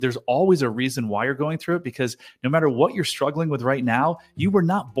There's always a reason why you're going through it, because no matter what you're struggling with right now, you were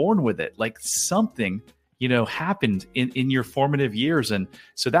not born with it. Like something, happened in your formative years. And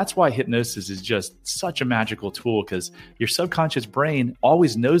so that's why hypnosis is just such a magical tool, because your subconscious brain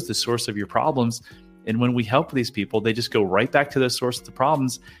always knows the source of your problems. And when we help these people, they just go right back to the source of the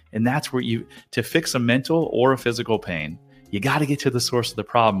problems. And that's where to fix a mental or a physical pain, you got to get to the source of the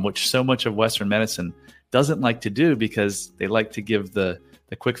problem, which so much of Western medicine doesn't like to do, because they like to give the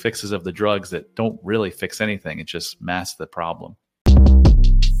quick fixes of the drugs that don't really fix anything. It just masks the problem.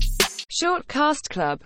 Short Cast Club.